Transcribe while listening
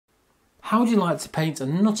how would you like to paint a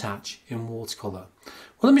nuthatch in watercolour?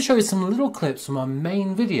 Well, let me show you some little clips from my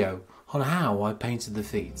main video on how I painted the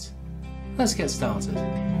feet. Let's get started.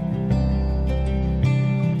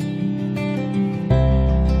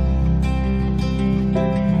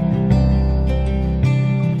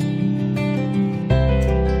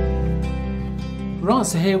 Right,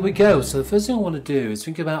 so here we go. So the first thing I want to do is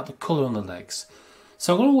think about the colour on the legs.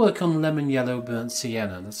 So I'm going to work on lemon yellow burnt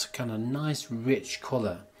sienna. That's a kind of nice rich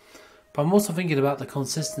colour. But I'm also thinking about the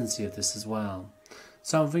consistency of this as well.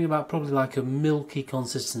 So I'm thinking about probably like a milky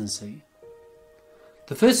consistency.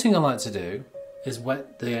 The first thing I like to do is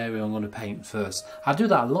wet the area I'm going to paint first. I do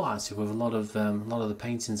that a lot actually with a lot of the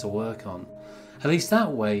paintings I work on. At least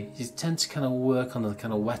that way you tend to kind of work on the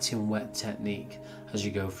kind of wetting wet technique as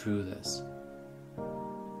you go through this.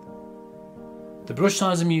 The brush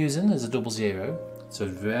size I'm using is a 00, so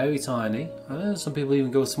very tiny. I know some people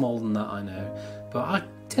even go smaller than that, I know, but I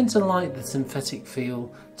tend to like the synthetic feel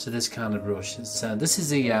to this kind of brush. It's, this is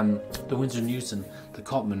the Winsor & Newton, the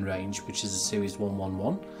Cotman range, which is a series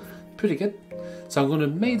 111. Pretty good. So I'm going to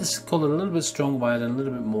make this colour a little bit stronger by adding a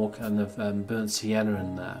little bit more kind of burnt sienna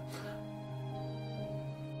in there.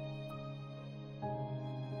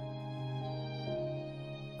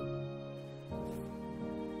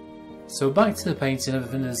 So back to the painting,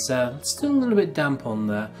 everything is still a little bit damp on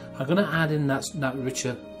there. I'm going to add in that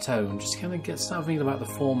richer tone, just kind of start thinking about the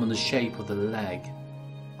form and the shape of the leg.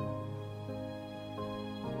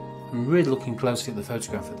 I'm really looking closely at the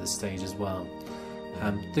photograph at this stage as well.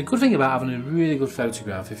 The good thing about having a really good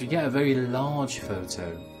photograph, if you get a very large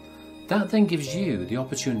photo, that then gives you the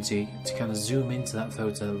opportunity to kind of zoom into that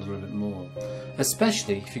photo a little bit more.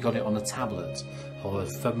 Especially if you got it on a tablet or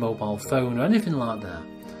a mobile phone or anything like that.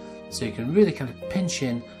 So you can really kind of pinch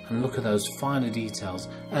in and look at those finer details,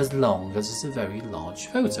 as long as it's a very large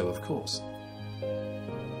photo, of course.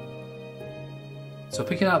 So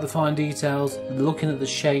picking out the fine details, looking at the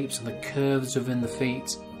shapes and the curves within the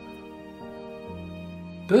feet.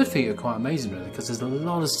 Bird feet are quite amazing really, because there's a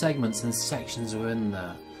lot of segments and sections within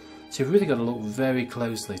there. So you've really got to look very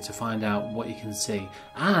closely to find out what you can see.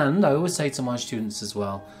 And I always say to my students as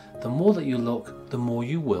well, the more that you look, the more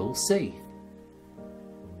you will see.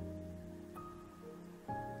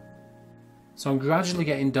 So I'm gradually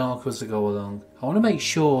getting darker as I go along. I want to make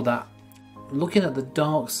sure that looking at the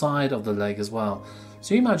dark side of the leg as well.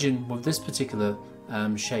 So you imagine with this particular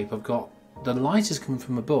shape, I've got the light is coming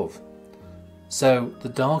from above. So the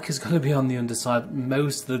dark is going to be on the underside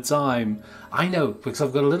most of the time. I know, because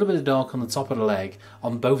I've got a little bit of dark on the top of the leg,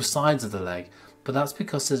 on both sides of the leg. But that's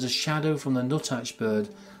because there's a shadow from the nuthatch bird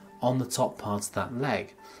on the top part of that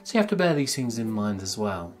leg. So you have to bear these things in mind as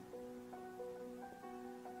well.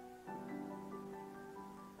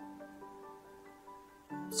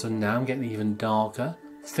 So now I'm getting even darker,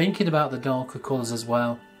 thinking about the darker colours as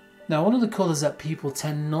well. Now one of the colours that people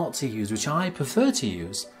tend not to use, which I prefer to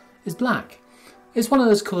use, is black. It's one of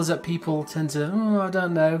those colours that people tend to, I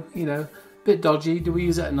don't know, a bit dodgy, do we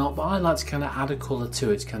use it or not, but I like to kind of add a colour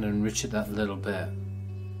to it to kind of enrich it that little bit.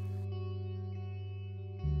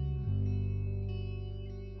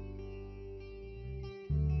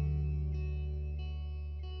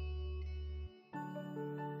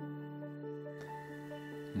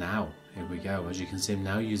 Now, here we go, as you can see I'm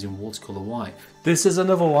now using watercolour white. This is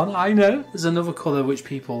another one, I know, there's another colour which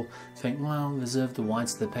people think, well, reserve the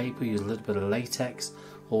white of the paper, use a little bit of latex,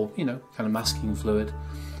 or, kind of masking fluid,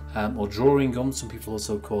 or drawing gum, some people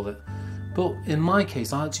also call it. But in my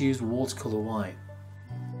case, I like to use watercolour white.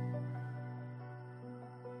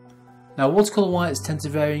 Now, watercolour whites tend to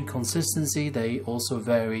vary in consistency, they also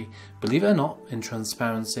vary, believe it or not, in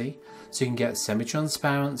transparency. So you can get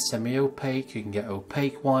semi-transparent, semi-opaque, you can get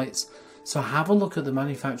opaque whites. So have a look at the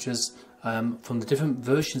manufacturers from the different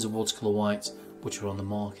versions of watercolour white which are on the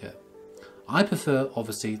market. I prefer,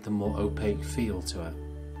 obviously, the more opaque feel to it.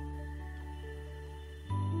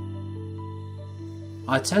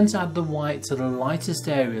 I tend to add the white to the lightest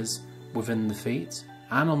areas within the feet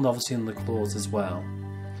and obviously in the claws as well.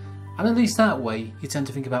 And at least that way you tend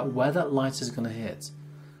to think about where that light is going to hit.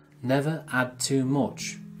 Never add too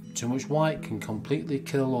much. Too much white can completely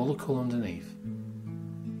kill all the colour underneath.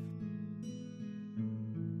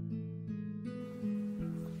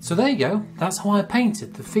 So there you go, that's how I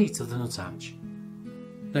painted the feet of the nuthatch.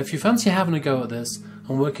 Now if you fancy having a go at this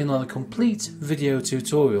and working on a complete video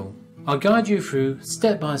tutorial, I'll guide you through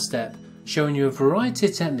step by step, showing you a variety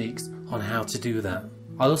of techniques on how to do that.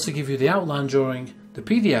 I'll also give you the outline drawing, the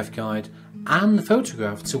PDF guide and the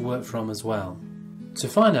photograph to work from as well. To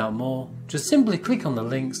find out more, just simply click on the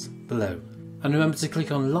links below. And remember to click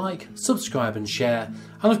on like, subscribe and share,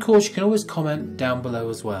 and of course you can always comment down below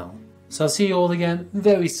as well. So I'll see you all again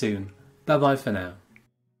very soon. Bye bye for now.